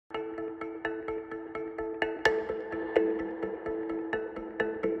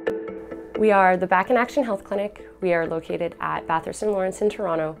We are the Back in Action Health Clinic. We are located at Bathurst and Lawrence in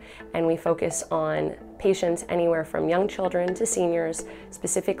Toronto, and we focus on patients anywhere from young children to seniors,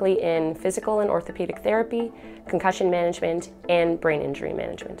 specifically in physical and orthopedic therapy, concussion management, and brain injury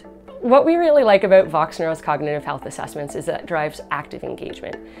management. What we really like about VoxNeuro's cognitive health assessments is that it drives active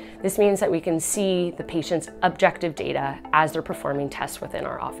engagement. This means that we can see the patient's objective data as they're performing tests within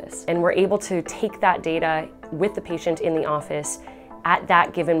our office. And we're able to take that data with the patient in the office at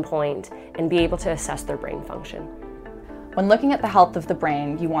that given point and be able to assess their brain function. When looking at the health of the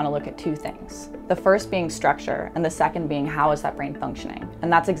brain, you want to look at two things. The first being structure, and the second being how is that brain functioning.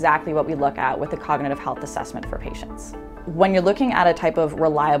 And that's exactly what we look at with the cognitive health assessment for patients. When you're looking at a type of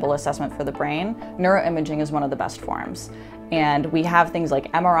reliable assessment for the brain, neuroimaging is one of the best forms. And we have things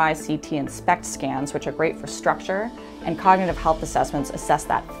like MRI, CT, and SPECT scans, which are great for structure, and cognitive health assessments assess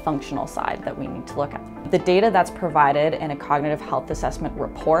that functional side that we need to look at. The data that's provided in a cognitive health assessment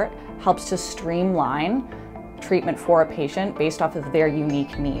report helps to streamline treatment for a patient based off of their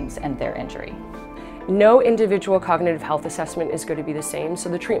unique needs and their injury. No individual cognitive health assessment is going to be the same, so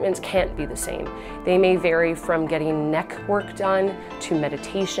the treatments can't be the same. They may vary from getting neck work done, to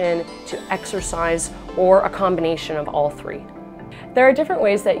meditation, to exercise, or a combination of all three. There are different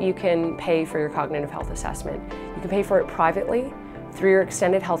ways that you can pay for your cognitive health assessment. You can pay for it privately, through your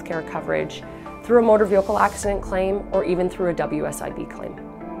extended healthcare coverage, through a motor vehicle accident claim, or even through a WSIB claim.